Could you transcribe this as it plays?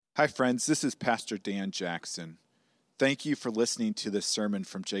Hi, friends. This is Pastor Dan Jackson. Thank you for listening to this sermon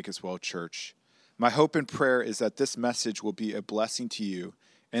from Jacob's Well Church. My hope and prayer is that this message will be a blessing to you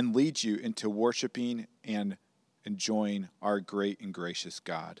and lead you into worshiping and enjoying our great and gracious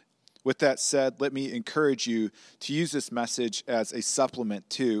God. With that said, let me encourage you to use this message as a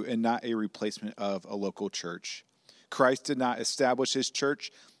supplement to and not a replacement of a local church. Christ did not establish his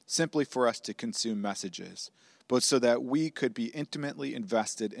church simply for us to consume messages, but so that we could be intimately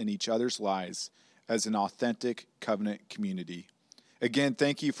invested in each other's lives as an authentic covenant community. Again,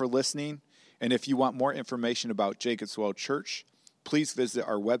 thank you for listening, and if you want more information about Jacob's Well Church, please visit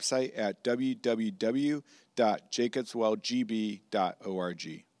our website at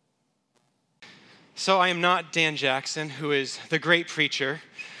www.jacobswellgb.org. So I am not Dan Jackson, who is the great preacher.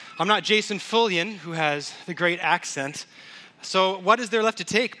 I'm not Jason Fullion, who has the great accent. So what is there left to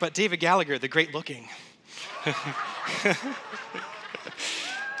take but David Gallagher, the great looking?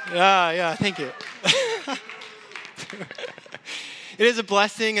 Yeah, thank you. It is a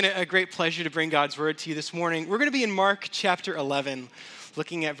blessing and a great pleasure to bring God's word to you this morning. We're going to be in Mark chapter 11,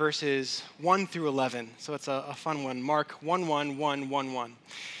 looking at verses 1 through 11. So it's a fun one. Mark 1:1.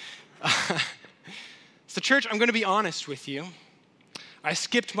 So church, I'm going to be honest with you. I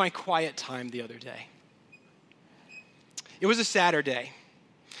skipped my quiet time the other day. It was a Saturday.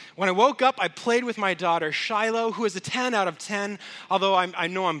 When I woke up, I played with my daughter, Shiloh, who is a 10 out of 10, although I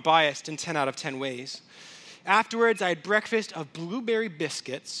know I'm biased in 10 out of 10 ways. Afterwards, I had breakfast of blueberry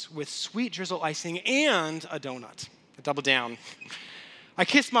biscuits with sweet drizzle icing and a donut. I doubled down. I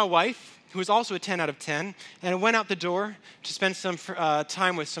kissed my wife, who is also a 10 out of 10, and I went out the door to spend some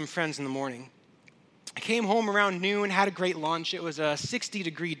time with some friends in the morning. I came home around noon, had a great lunch. It was a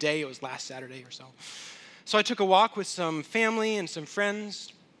 60-degree day. It was last Saturday or so. So I took a walk with some family and some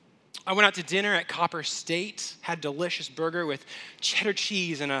friends. I went out to dinner at Copper State, had a delicious burger with cheddar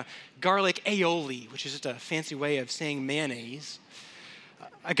cheese and a garlic aioli, which is just a fancy way of saying mayonnaise.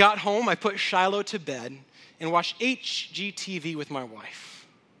 I got home, I put Shiloh to bed, and watched HGTV with my wife.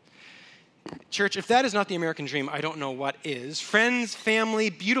 Church, if that is not the American dream, I don't know what is. Friends, family,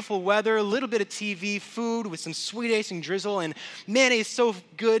 beautiful weather, a little bit of TV, food with some sweet icing drizzle, and mayonnaise so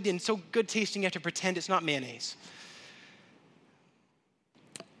good and so good tasting you have to pretend it's not mayonnaise.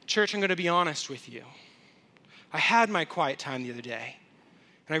 Church, I'm going to be honest with you. I had my quiet time the other day,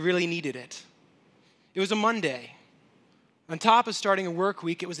 and I really needed it. It was a Monday. On top of starting a work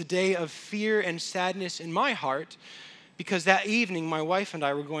week, it was a day of fear and sadness in my heart because that evening, my wife and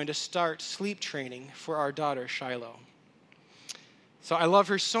I were going to start sleep training for our daughter, Shiloh. So I love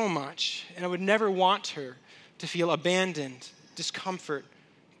her so much, and I would never want her to feel abandoned, discomfort,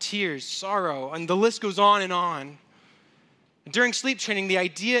 tears, sorrow, and the list goes on and on. During sleep training, the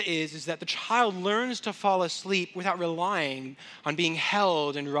idea is that the child learns to fall asleep without relying on being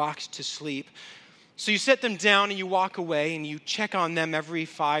held and rocked to sleep. So you sit them down and you walk away and you check on them every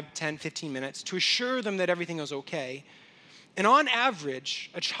 5, 10, 15 minutes to assure them that everything is okay. And on average,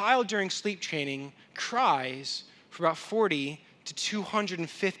 a child during sleep training cries for about 40 to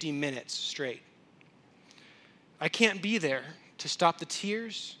 250 minutes straight. I can't be there to stop the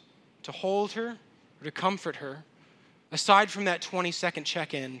tears, to hold her, or to comfort her. Aside from that 20-second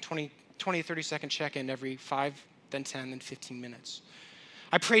check-in, 20, 30-second check-in every 5, then 10, then 15 minutes.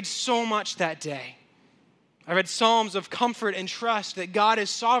 I prayed so much that day. I read Psalms of comfort and trust that God is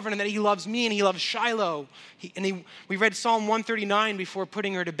sovereign and that he loves me and he loves Shiloh. We read Psalm 139 before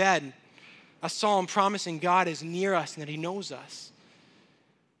putting her to bed, a psalm promising God is near us and that he knows us.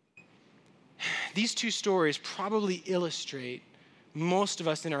 These two stories probably illustrate most of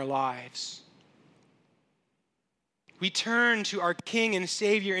us in our lives. We turn to our King and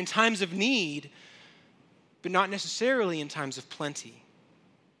Savior in times of need, but not necessarily in times of plenty.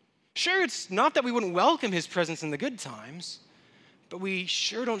 Sure, it's not that we wouldn't welcome his presence in the good times, but we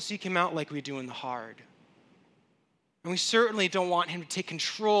sure don't seek him out like we do in the hard. And we certainly don't want him to take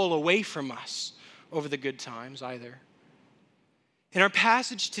control away from us over the good times either. In our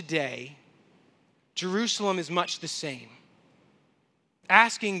passage today, Jerusalem is much the same.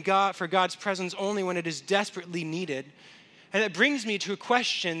 Asking God for God's presence only when it is desperately needed. And that brings me to a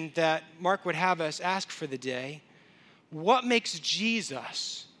question that Mark would have us ask for the day. What makes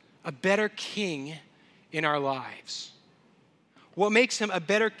Jesus a better king in our lives? What makes him a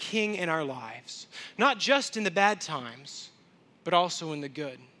better king in our lives? Not just in the bad times, but also in the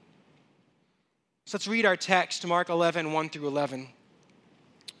good. So let's read our text, Mark 11, 1 through 11.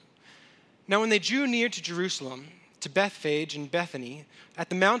 Now when they drew near to Jerusalem, to Bethphage and Bethany, at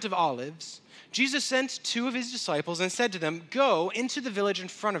the Mount of Olives, Jesus sent two of his disciples and said to them, "Go into the village in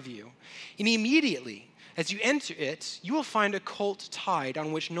front of you, and immediately As you enter it, you will find a colt tied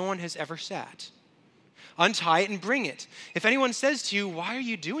on which no one has ever sat. Untie it and bring it. If anyone says to you, 'Why are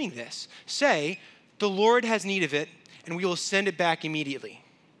you doing this?' say, 'The Lord has need of it, and we will send it back immediately.'"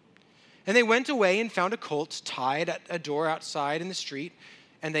 And they went away and found a colt tied at a door outside in the street,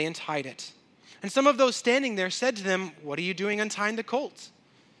 and they untied it. And some of those standing there said to them, "What are you doing untying the colt?"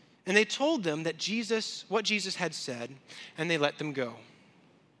 And they told them what Jesus had said, and they let them go.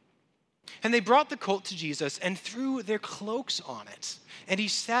 And they brought the colt to Jesus and threw their cloaks on it, and he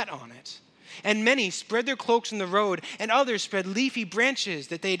sat on it. And many spread their cloaks in the road, and others spread leafy branches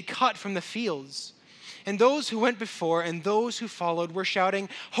that they had cut from the fields. And those who went before and those who followed were shouting,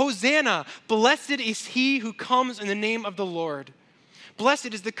 "Hosanna! Blessed is he who comes in the name of the Lord.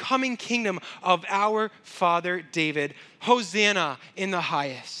 Blessed is the coming kingdom of our father David. Hosanna in the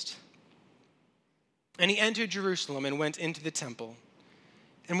highest." And he entered Jerusalem and went into the temple.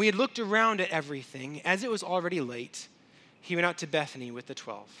 And we had looked around at everything. As it was already late, he went out to Bethany with the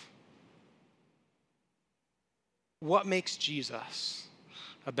 12. What makes Jesus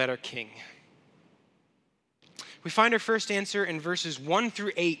a better king? We find our first answer in verses 1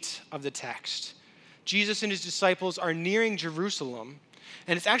 through 8 of the text. Jesus and his disciples are nearing Jerusalem,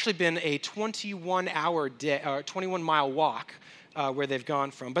 and it's actually been a 21-mile walk where they've gone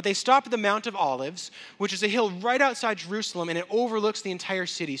from. But they stop at the Mount of Olives, which is a hill right outside Jerusalem, and it overlooks the entire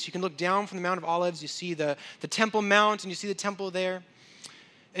city. So you can look down from the Mount of Olives, you see the Temple Mount, and you see the temple there.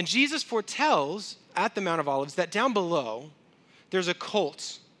 And Jesus foretells at the Mount of Olives that down below, there's a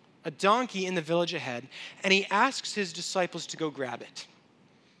colt, a donkey in the village ahead, and he asks his disciples to go grab it.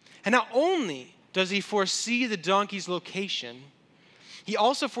 And not only does he foresee the donkey's location, he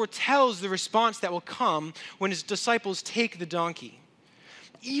also foretells the response that will come when his disciples take the donkey.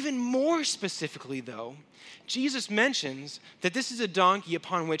 Even more specifically, though, Jesus mentions that this is a donkey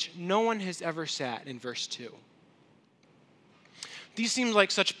upon which no one has ever sat in verse 2. These seem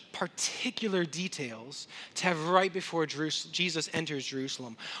like such particular details to have right before Jesus enters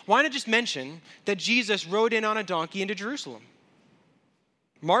Jerusalem. Why not just mention that Jesus rode in on a donkey into Jerusalem?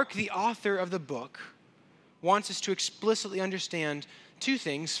 Mark, the author of the book, wants us to explicitly understand two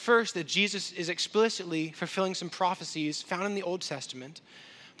things. First, that Jesus is explicitly fulfilling some prophecies found in the Old Testament.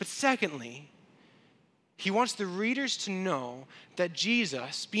 But secondly, he wants the readers to know that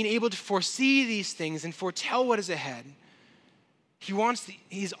Jesus, being able to foresee these things and foretell what is ahead, he wants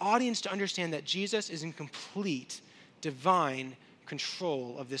his audience to understand that Jesus is in complete divine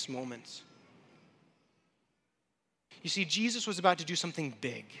control of this moment. You see, Jesus was about to do something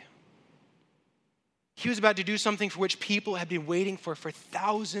big. He was about to do something for which people had been waiting for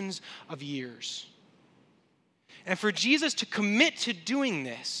thousands of years. And for Jesus to commit to doing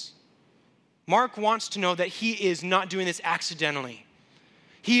this, Mark wants to know that he is not doing this accidentally.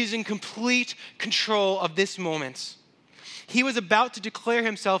 He is in complete control of this moment. He was about to declare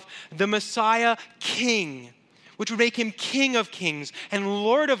himself the Messiah King, which would make him King of Kings and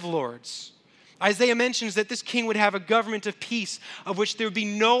Lord of Lords. Isaiah mentions that this king would have a government of peace of which there would be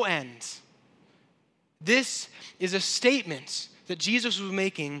no end. This is a statement that Jesus was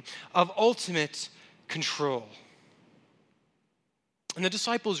making of ultimate control. And the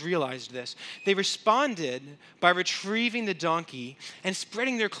disciples realized this. They responded by retrieving the donkey and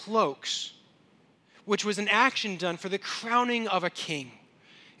spreading their cloaks, which was an action done for the crowning of a king.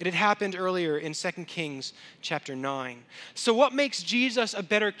 It had happened earlier in 2 Kings chapter 9. So what makes Jesus a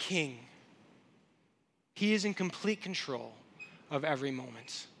better king? He is in complete control of every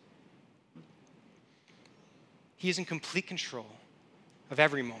moment. He is in complete control of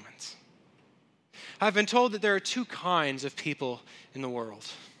every moment. I've been told that there are two kinds of people in the world.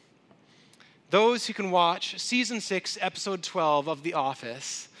 Those who can watch season 6, episode 12 of The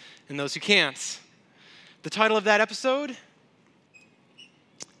Office, and those who can't. The title of that episode?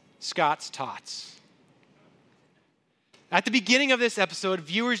 Scott's Tots. At the beginning of this episode,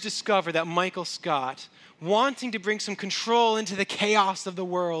 viewers discover that Michael Scott, wanting to bring some control into the chaos of the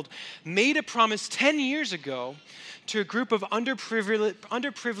world, made a promise 10 years ago to a group of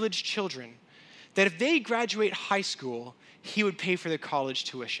underprivileged children that if they graduate high school, he would pay for their college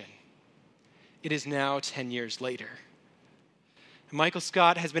tuition. It is now 10 years later. Michael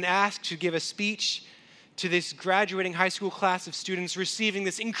Scott has been asked to give a speech to this graduating high school class of students receiving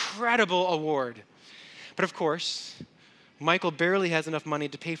this incredible award. But of course, Michael barely has enough money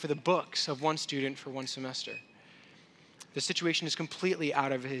to pay for the books of one student for one semester. The situation is completely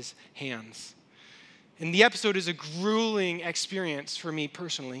out of his hands. And the episode is a grueling experience for me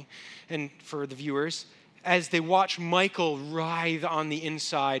personally and for the viewers as they watch Michael writhe on the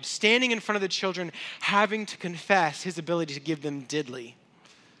inside, standing in front of the children, having to confess his ability to give them diddly.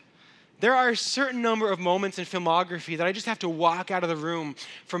 There are a certain number of moments in filmography that I just have to walk out of the room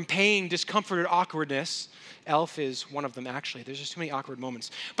from pain, discomfort, or awkwardness. Elf is one of them, actually. There's just too many awkward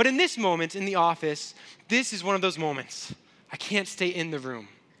moments. But in this moment, in the office, this is one of those moments. I can't stay in the room.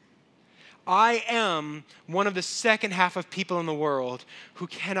 I am one of the second half of people in the world who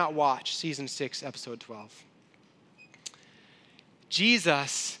cannot watch season 6, episode 12.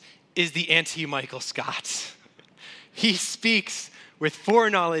 Jesus is the anti-Michael Scott. He speaks with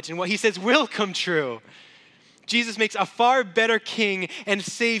foreknowledge, and what he says will come true. Jesus makes a far better king and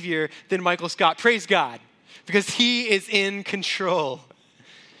savior than Michael Scott. Praise God, because he is in control.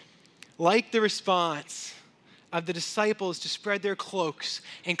 Like the response of the disciples to spread their cloaks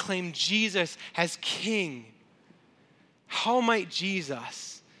and claim Jesus as king, how might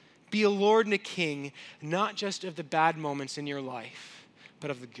Jesus be a Lord and a king, not just of the bad moments in your life,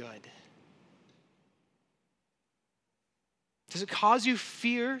 but of the good? Does it cause you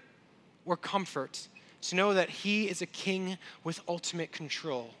fear or comfort to know that he is a king with ultimate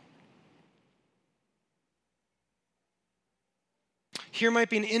control? Here might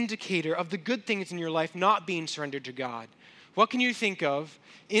be an indicator of the good things in your life not being surrendered to God. What can you think of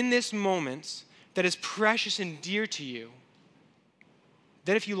in this moment that is precious and dear to you,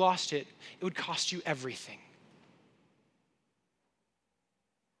 that if you lost it, it would cost you everything?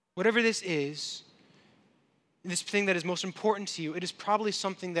 Whatever this is, this thing that is most important to you, it is probably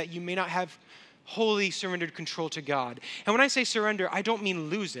something that you may not have wholly surrendered control to God. And when I say surrender, I don't mean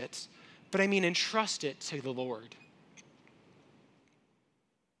lose it, but I mean entrust it to the Lord.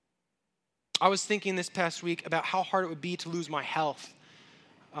 I was thinking this past week about how hard it would be to lose my health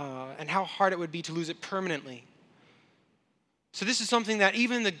and how hard it would be to lose it permanently. So this is something that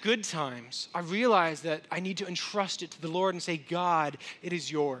even in the good times, I realize that I need to entrust it to the Lord and say, God, it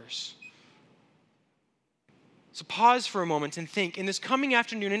is yours. So pause for a moment and think, in this coming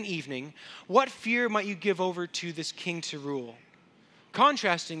afternoon and evening, what fear might you give over to this king to rule?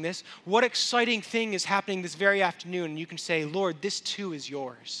 Contrasting this, what exciting thing is happening this very afternoon? And you can say, Lord, this too is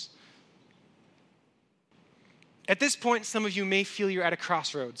yours. At this point, some of you may feel you're at a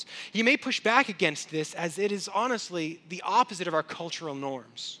crossroads. You may push back against this as it is honestly the opposite of our cultural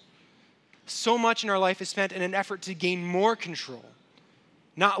norms. So much in our life is spent in an effort to gain more control,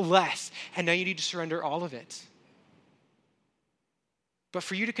 not less, and now you need to surrender all of it. But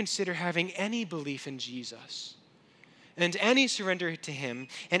for you to consider having any belief in Jesus and any surrender to him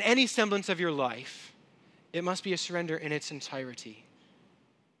and any semblance of your life, it must be a surrender in its entirety.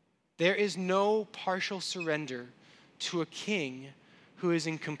 There is no partial surrender to a king who is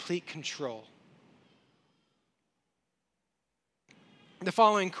in complete control. The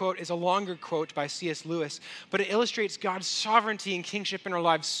following quote is a longer quote by C.S. Lewis, but it illustrates God's sovereignty and kingship in our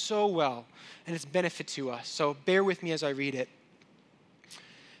lives so well and its benefit to us. So bear with me as I read it.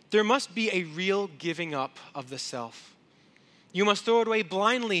 There must be a real giving up of the self. You must throw it away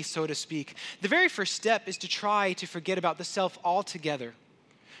blindly, so to speak. The very first step is to try to forget about the self altogether.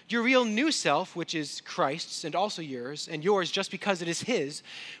 Your real new self, which is Christ's and also yours, and yours just because it is his,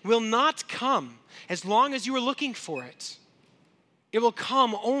 will not come as long as you are looking for it. It will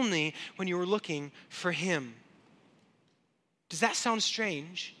come only when you are looking for him. Does that sound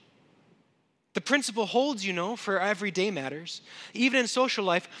strange? The principle holds, for everyday matters. Even in social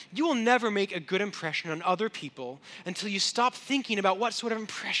life, you will never make a good impression on other people until you stop thinking about what sort of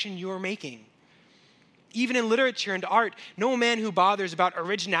impression you are making. Even in literature and art, no man who bothers about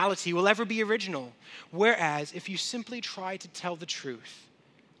originality will ever be original. Whereas, if you simply try to tell the truth,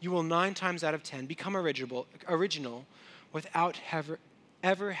 you will 9 times out of 10 become original without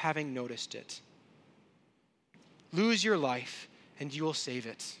ever having noticed it. Lose your life, and you will save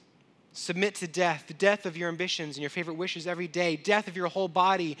it. Submit to death, the death of your ambitions and your favorite wishes every day, death of your whole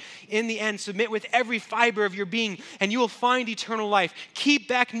body. In the end, submit with every fiber of your being, and you will find eternal life. Keep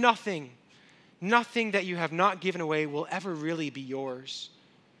back nothing. Nothing that you have not given away will ever really be yours.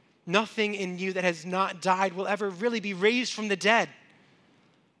 Nothing in you that has not died will ever really be raised from the dead.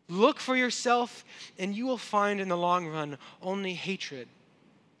 Look for yourself, and you will find in the long run only hatred,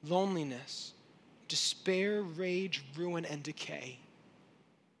 loneliness, despair, rage, ruin, and decay.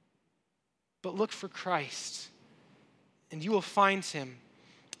 But look for Christ, and you will find him,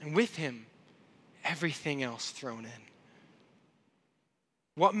 and with him, everything else thrown in.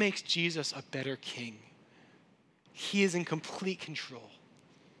 What makes Jesus a better king? He is in complete control.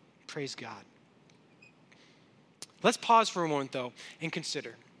 Praise God. Let's pause for a moment, though, and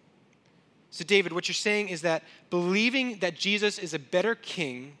consider. So, David, what you're saying is that believing that Jesus is a better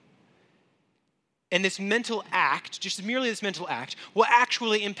king and this mental act, just merely this mental act, will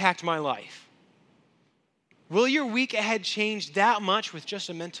actually impact my life. Will your week ahead change that much with just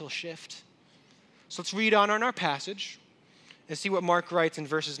a mental shift? So let's read on our passage and see what Mark writes in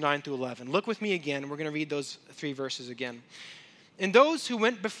verses 9 through 11. Look with me again. We're going to read those 3 verses again. And those who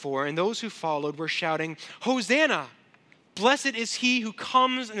went before and those who followed were shouting, "Hosanna! Blessed is he who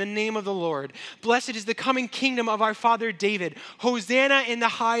comes in the name of the Lord. Blessed is the coming kingdom of our father David. Hosanna in the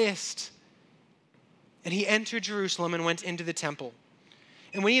highest." And he entered Jerusalem and went into the temple.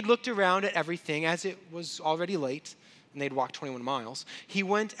 And when he had looked around at everything, as it was already late, and they'd walked 21 miles, he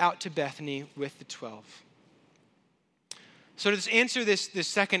went out to Bethany with the 12. So to answer this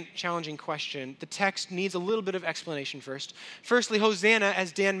second challenging question, the text needs a little bit of explanation first. Firstly, Hosanna,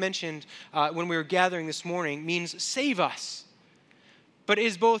 as Dan mentioned when we were gathering this morning, means save us. But it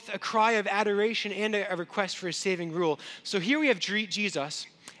is both a cry of adoration and a request for a saving rule. So here we have Jesus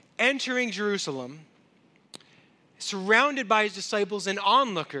entering Jerusalem, surrounded by his disciples and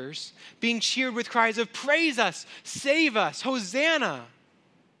onlookers, being cheered with cries of praise us, save us, Hosanna.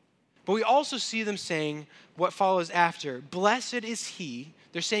 But we also see them saying what follows after. Blessed is he,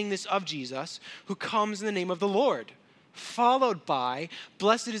 they're saying this of Jesus, who comes in the name of the Lord. Followed by,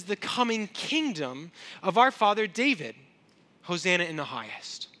 blessed is the coming kingdom of our father David. Hosanna in the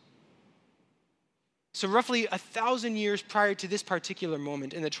highest. So roughly 1,000 years prior to this particular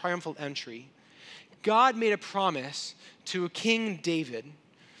moment in the triumphal entry, God made a promise to King David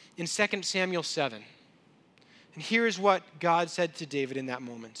in 2 Samuel 7. And here is what God said to David in that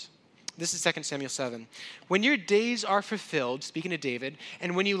moment. This is 2 Samuel 7. When your days are fulfilled, speaking to David,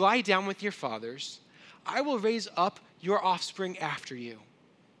 and when you lie down with your fathers, I will raise up your offspring after you,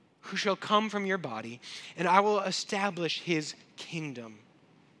 who shall come from your body, and I will establish his kingdom.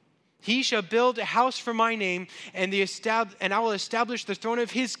 He shall build a house for my name, and I will establish the throne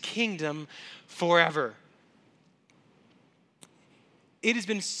of his kingdom forever. It has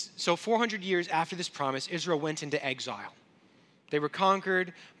been so 400 years after this promise, Israel went into exile. They were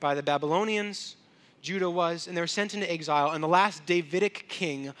conquered by the Babylonians, Judah was, and they were sent into exile, and the last Davidic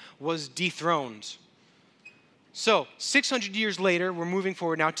king was dethroned. So, 600 years later, we're moving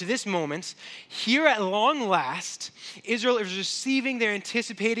forward now to this moment. Here at long last, Israel is receiving their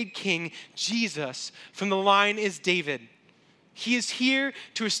anticipated king, Jesus, from the line is David. He is here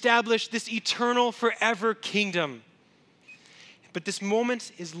to establish this eternal, forever kingdom. But this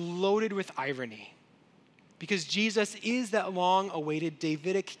moment is loaded with irony, because Jesus is that long-awaited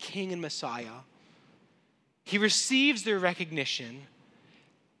Davidic king and Messiah. He receives their recognition,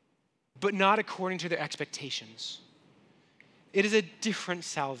 but not according to their expectations. It is a different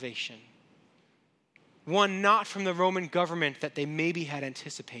salvation, one not from the Roman government that they maybe had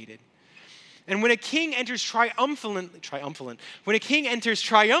anticipated. And when a king enters triumphantly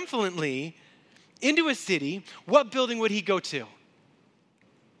into a city, what building would he go to?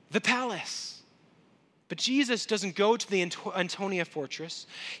 The palace. But Jesus doesn't go to the Antonia fortress.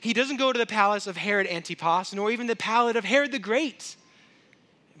 He doesn't go to the palace of Herod Antipas, nor even the palace of Herod the Great.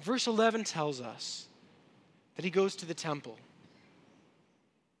 Verse 11 tells us that he goes to the temple.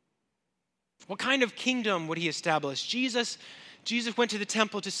 What kind of kingdom would he establish? Jesus went to the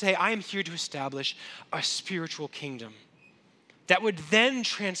temple to say, I am here to establish a spiritual kingdom that would then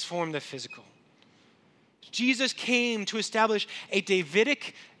transform the physical. Jesus came to establish a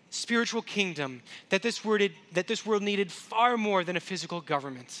Davidic spiritual kingdom that this world needed far more than a physical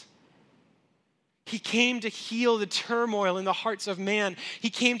government. He came to heal the turmoil in the hearts of man. He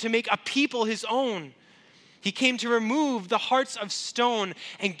came to make a people his own. He came to remove the hearts of stone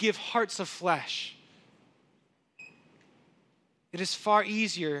and give hearts of flesh. It is far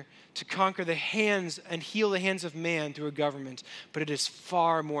easier to conquer the hands and heal the hands of man through a government, but it is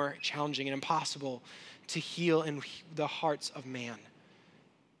far more challenging and impossible to heal in the hearts of man.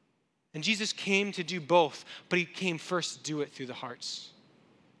 And Jesus came to do both, but he came first to do it through the hearts.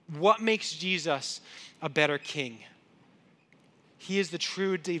 What makes Jesus a better king? He is the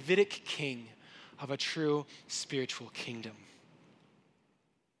true Davidic king of a true spiritual kingdom.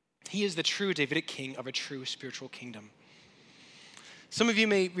 He is the true Davidic king of a true spiritual kingdom. Some of you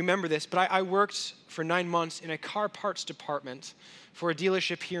may remember this, but I worked for 9 months in a car parts department for a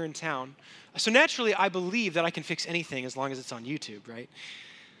dealership here in town. So naturally, I believe that I can fix anything as long as it's on YouTube, right?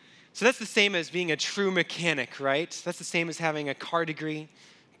 So that's the same as being a true mechanic, right? That's the same as having a car degree,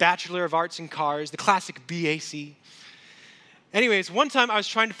 Bachelor of Arts in Cars, the classic BAC. Anyways, one time I was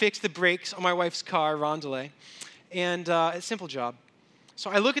trying to fix the brakes on my wife's car, Rondelay, and it's a simple job. So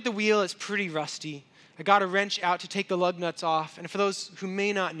I look at the wheel, it's pretty rusty. I got a wrench out to take the lug nuts off, and for those who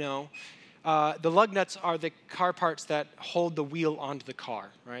may not know, The lug nuts are the car parts that hold the wheel onto the car,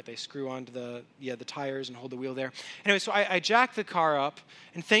 right? They screw onto the tires and hold the wheel there. Anyway, so I jacked the car up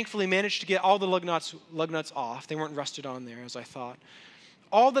and thankfully managed to get all the lug nuts off. They weren't rusted on there as I thought.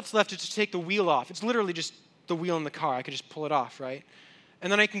 All that's left is to take the wheel off. It's literally just the wheel in the car. I could just pull it off, right?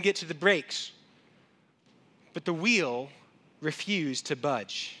 And then I can get to the brakes. But the wheel refused to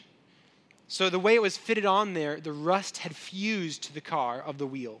budge. So the way it was fitted on there, the rust had fused to the car of the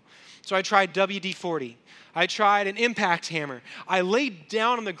wheel. So I tried WD-40. I tried an impact hammer. I laid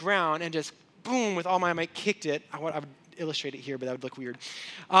down on the ground and just boom, with all my might, kicked it. I would illustrate it here, but that would look weird.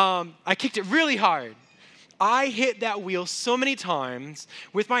 I kicked it really hard. I hit that wheel so many times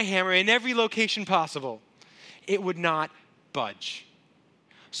with my hammer in every location possible. It would not budge.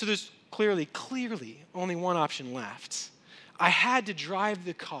 So there's clearly only one option left. I had to drive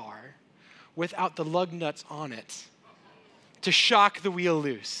the car without the lug nuts on it to shock the wheel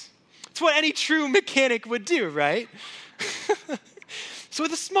loose. It's what any true mechanic would do, right? So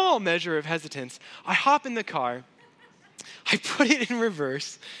with a small measure of hesitance, I hop in the car, I put it in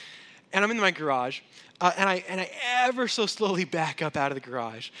reverse, and I'm in my garage, and I ever so slowly back up out of the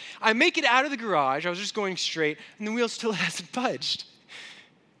garage. I make it out of the garage, I was just going straight, and the wheel still hasn't budged.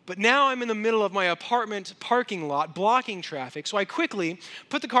 But now I'm in the middle of my apartment parking lot, blocking traffic, so I quickly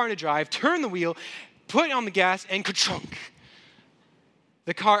put the car into drive, turn the wheel, put on the gas, and ka-chunk.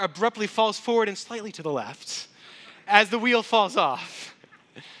 The car abruptly falls forward and slightly to the left as the wheel falls off.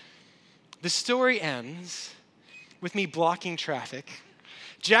 The story ends with me blocking traffic,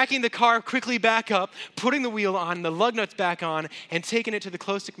 jacking the car quickly back up, putting the wheel on, the lug nuts back on, and taking it to the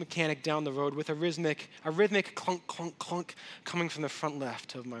closest mechanic down the road with a rhythmic clunk, clunk, clunk coming from the front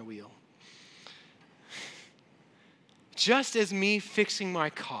left of my wheel. Just as me fixing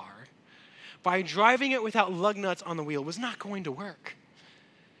my car by driving it without lug nuts on the wheel was not going to work,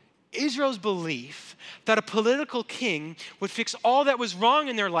 Israel's belief that a political king would fix all that was wrong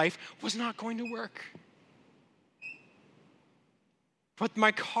in their life was not going to work. What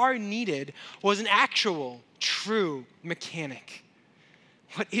my car needed was an actual, true mechanic.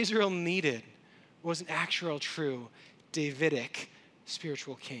 What Israel needed was an actual, true, Davidic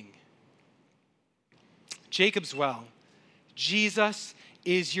spiritual king. Jacob's well. Jesus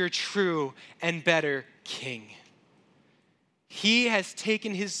is your true and better king. He has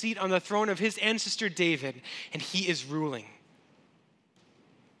taken his seat on the throne of his ancestor David, and he is ruling.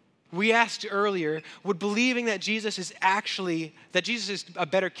 We asked earlier, would believing that Jesus is a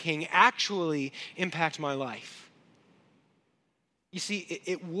better king actually impact my life? You see,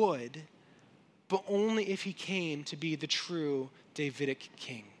 it would, but only if he came to be the true Davidic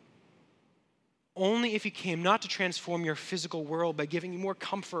king. Only if he came not to transform your physical world by giving you more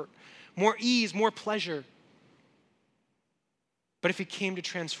comfort, more ease, more pleasure, but if he came to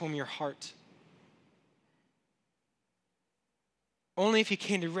transform your heart. Only if he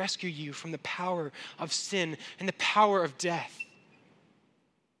came to rescue you from the power of sin and the power of death.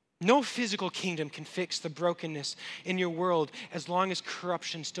 No physical kingdom can fix the brokenness in your world as long as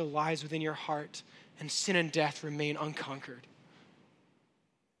corruption still lies within your heart and sin and death remain unconquered.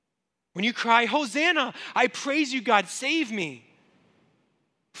 When you cry, Hosanna, I praise you, God, save me.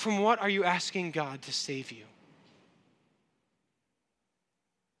 From what are you asking God to save you?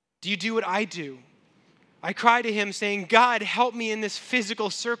 Do you do what I do? I cry to him saying, God, help me in this physical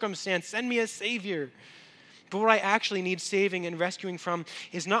circumstance. Send me a savior. But what I actually need saving and rescuing from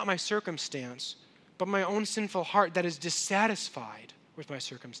is not my circumstance, but my own sinful heart that is dissatisfied with my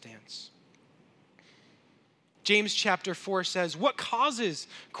circumstance. James chapter 4 says, what causes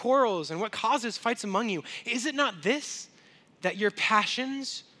quarrels and what causes fights among you? Is it not this, that your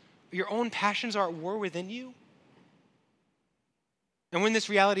own passions are at war within you? And when this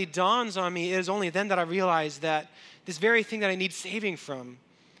reality dawns on me, it is only then that I realize that this very thing that I need saving from,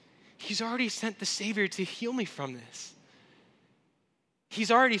 he's already sent the Savior to heal me from this.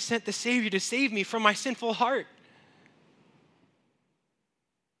 He's already sent the Savior to save me from my sinful heart.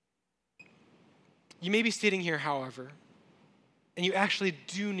 You may be sitting here, however, and you actually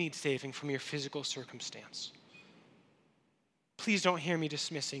do need saving from your physical circumstance. Please don't hear me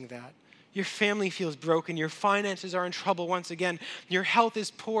dismissing that. Your family feels broken. Your finances are in trouble once again. Your health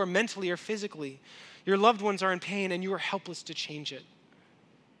is poor mentally or physically. Your loved ones are in pain and you are helpless to change it.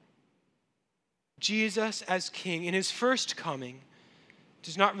 Jesus as King in his first coming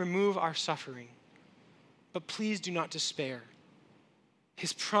does not remove our suffering, but please do not despair.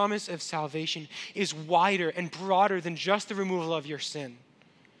 His promise of salvation is wider and broader than just the removal of your sin.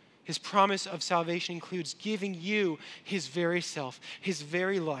 His promise of salvation includes giving you his very self, his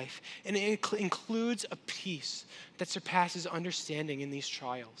very life, and it includes a peace that surpasses understanding in these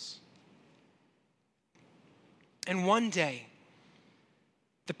trials. And one day,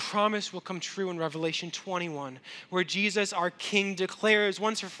 the promise will come true in Revelation 21, where Jesus, our King, declares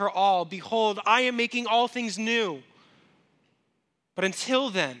once and for all, behold, I am making all things new. But until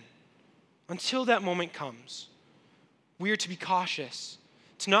then, until that moment comes, we are to be cautious,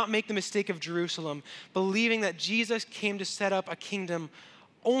 to not make the mistake of Jerusalem, believing that Jesus came to set up a kingdom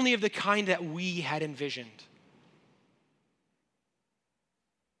only of the kind that we had envisioned.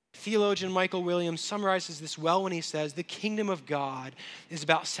 Theologian Michael Williams summarizes this well when he says, the kingdom of God is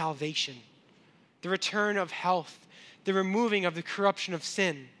about salvation, the return of health, the removing of the corruption of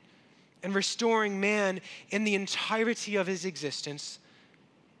sin, and restoring man in the entirety of his existence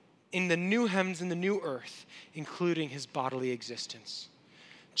in the new heavens and the new earth, including his bodily existence.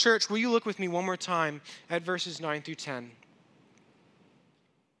 Church, will you look with me one more time at verses 9 through 10?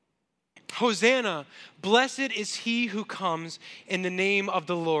 Hosanna, blessed is he who comes in the name of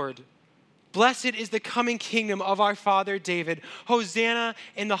the Lord. Blessed is the coming kingdom of our father David. Hosanna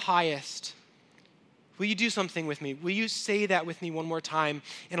in the highest. Will you do something with me? Will you say that with me one more time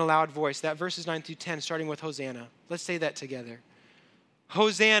in a loud voice? That verses 9 through 10, starting with Hosanna. Let's say that together.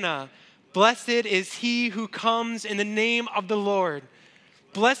 Hosanna, blessed is he who comes in the name of the Lord.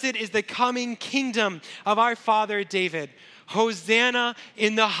 Blessed is the coming kingdom of our father David. Hosanna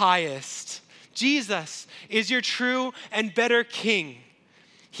in the highest. Jesus is your true and better King.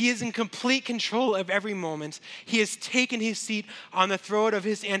 He is in complete control of every moment. He has taken his seat on the throne of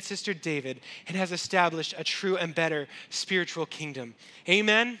his ancestor David and has established a true and better spiritual kingdom.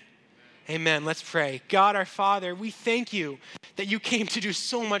 Amen? Amen. Let's pray. God, our Father, we thank you that you came to do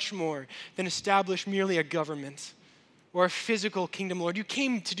so much more than establish merely a government or a physical kingdom, Lord. You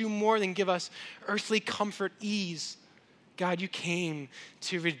came to do more than give us earthly comfort, ease. God, you came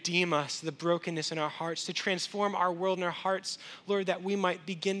to redeem us, the brokenness in our hearts, to transform our world and our hearts, Lord, that we might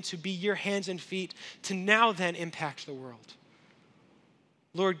begin to be your hands and feet to now then impact the world.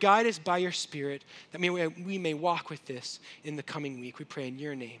 Lord, guide us by your Spirit that we may walk with this in the coming week. We pray in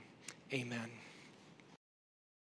your name. Amen.